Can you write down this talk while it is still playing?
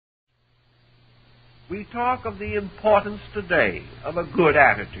We talk of the importance today of a good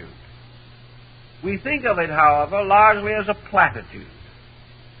attitude. We think of it, however, largely as a platitude.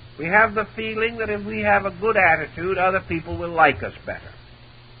 We have the feeling that if we have a good attitude, other people will like us better,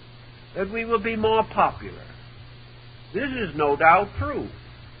 that we will be more popular. This is no doubt true.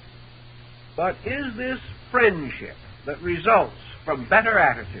 But is this friendship that results from better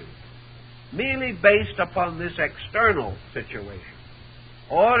attitude merely based upon this external situation,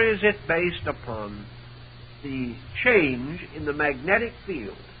 or is it based upon the change in the magnetic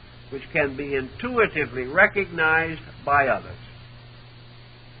field which can be intuitively recognized by others?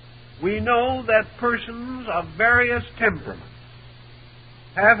 We know that persons of various temperaments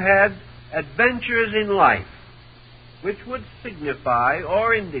have had adventures in life which would signify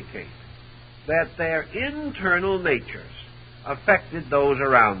or indicate that their internal natures affected those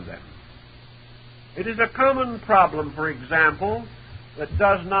around them. It is a common problem, for example, that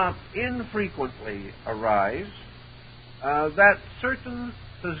does not infrequently arise, that certain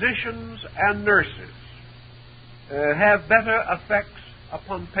physicians and nurses have better effects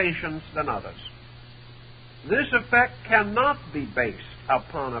upon patients than others. This effect cannot be based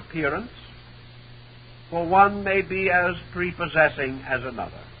upon appearance, for one may be as prepossessing as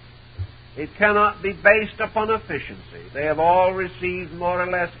another. It cannot be based upon efficiency. They have all received more or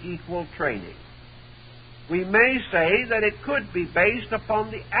less equal training. We may say that it could be based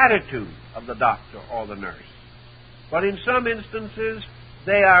upon the attitude of the doctor or the nurse, but in some instances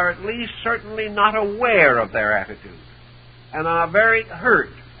they are at least certainly not aware of their attitude and are very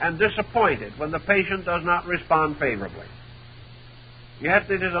hurt and disappointed when the patient does not respond favorably.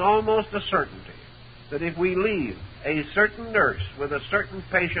 Yet it is almost a certainty that if we leave a certain nurse with a certain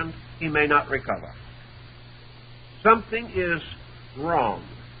patient, he may not recover. Something is wrong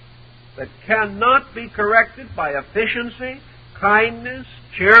that cannot be corrected by efficiency, kindness,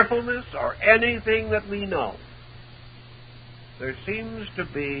 cheerfulness, or anything that we know. There seems to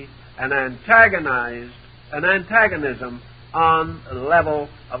be an antagonism on the level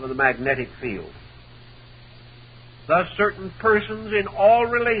of the magnetic field. Thus, certain persons in all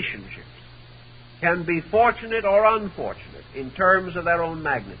relationships can be fortunate or unfortunate in terms of their own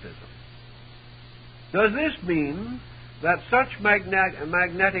magnetism. Does this mean that such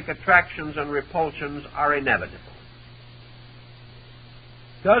magnetic attractions and repulsions are inevitable?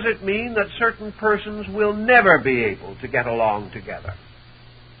 Does it mean that certain persons will never be able to get along together?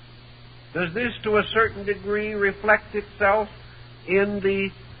 Does this, to a certain degree, reflect itself in the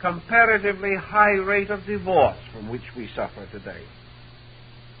comparatively high rate of divorce from which we suffer today?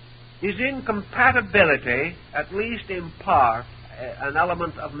 Is incompatibility, at least in part, an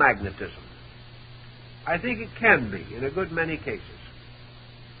element of magnetism? I think it can be in a good many cases.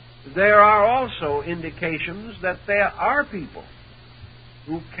 There are also indications that there are people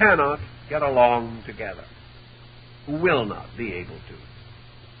who cannot get along together, who will not be able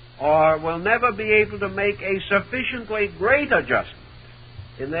to, or will never be able to make a sufficiently great adjustment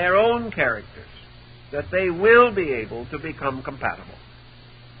in their own characters that they will be able to become compatible.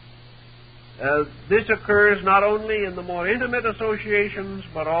 This occurs not only in the more intimate associations,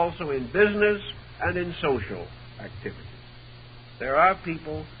 but also in business and in social activities. There are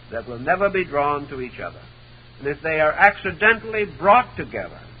people that will never be drawn to each other. And if they are accidentally brought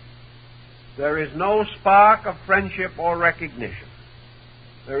together, there is no spark of friendship or recognition.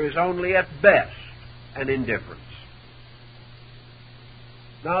 There is only, at best, an indifference.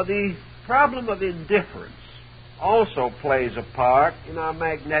 Now, the problem of indifference also plays a part in our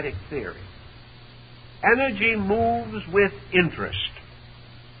magnetic theory. Energy moves with interest.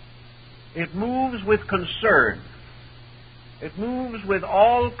 It moves with concern. It moves with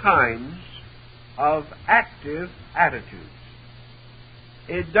all kinds of active attitudes.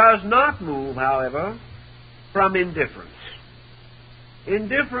 It does not move, however, from indifference.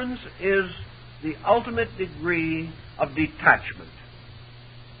 Indifference is the ultimate degree of detachment.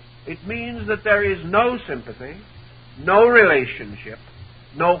 It means that there is no sympathy, no relationship,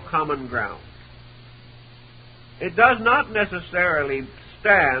 no common ground. It does not necessarily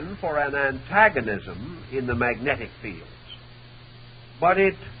stand for an antagonism in the magnetic fields, but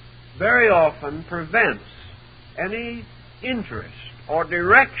it very often prevents any interest or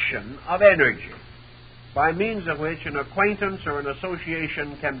direction of energy by means of which an acquaintance or an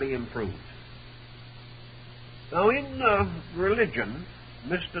association can be improved. Now, in religion,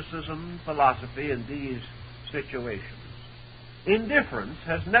 mysticism, philosophy, and these situations, indifference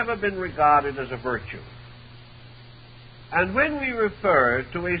has never been regarded as a virtue. And when we refer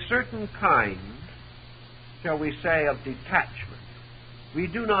to a certain kind, shall we say, of detachment, we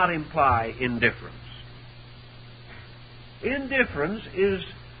do not imply indifference. Indifference is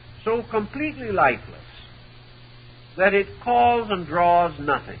so completely lifeless that it calls and draws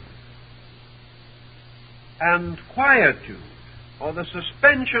nothing. And quietude, or the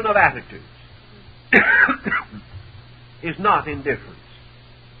suspension of attitudes, is not indifference.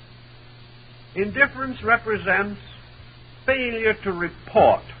 Indifference represents failure to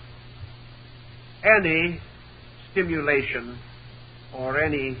report any stimulation or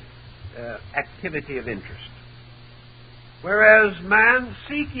any activity of interest. Whereas man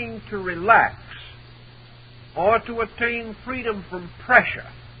seeking to relax or to attain freedom from pressure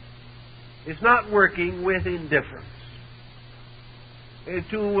is not working with indifference.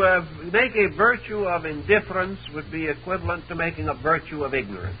 To make a virtue of indifference would be equivalent to making a virtue of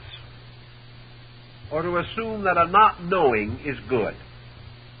ignorance, or to assume that a not knowing is good.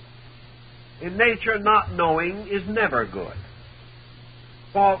 In nature, not knowing is never good.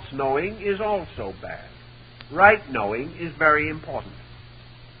 False knowing is also bad. Right knowing is very important.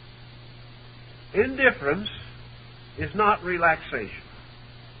 Indifference is not relaxation.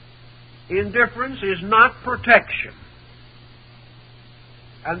 Indifference is not protection.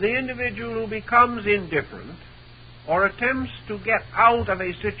 And the individual who becomes indifferent or attempts to get out of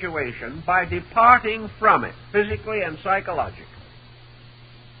a situation by departing from it, physically and psychologically,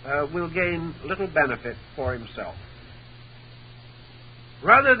 will gain little benefit for himself.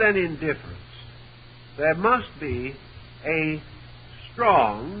 Rather than indifference, there must be a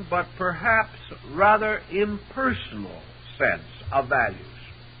strong but perhaps rather impersonal sense of values.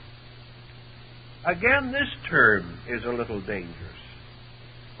 Again, this term is a little dangerous,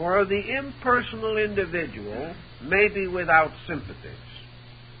 for the impersonal individual may be without sympathies,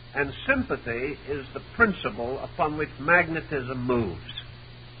 and sympathy is the principle upon which magnetism moves.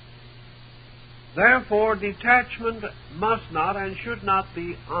 Therefore, detachment must not and should not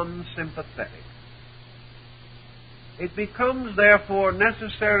be unsympathetic. It becomes, therefore,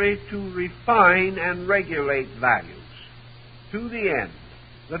 necessary to refine and regulate values to the end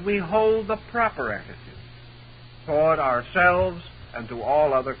that we hold the proper attitude toward ourselves and to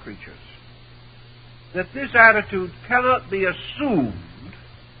all other creatures. That this attitude cannot be assumed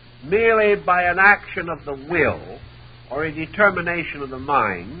merely by an action of the will or a determination of the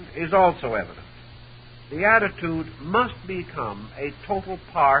mind is also evident. The attitude must become a total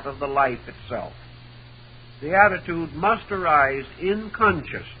part of the life itself. The attitude must arise in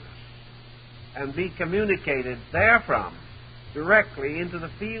consciousness and be communicated therefrom directly into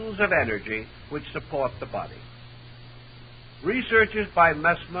the fields of energy which support the body. Researches by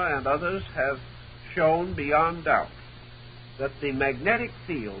Mesmer and others have shown beyond doubt that the magnetic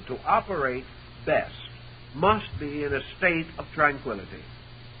field to operate best must be in a state of tranquility.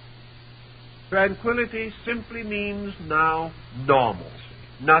 Tranquility simply means now normalcy,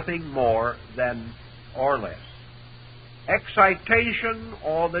 nothing more than or less. Excitation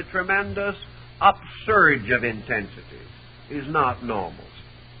or the tremendous upsurge of intensity is not normalcy.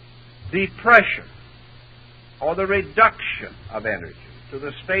 Depression or the reduction of energy to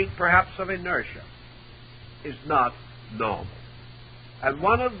the state perhaps of inertia is not normal. And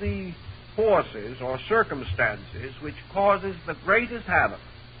one of the forces or circumstances which causes the greatest havoc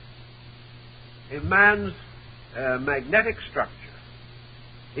in man's magnetic structure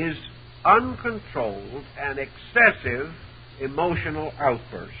is uncontrolled and excessive emotional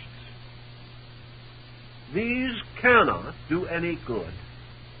outbursts. These cannot do any good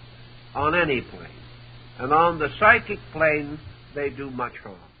on any plane, and on the psychic plane they do much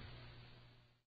harm.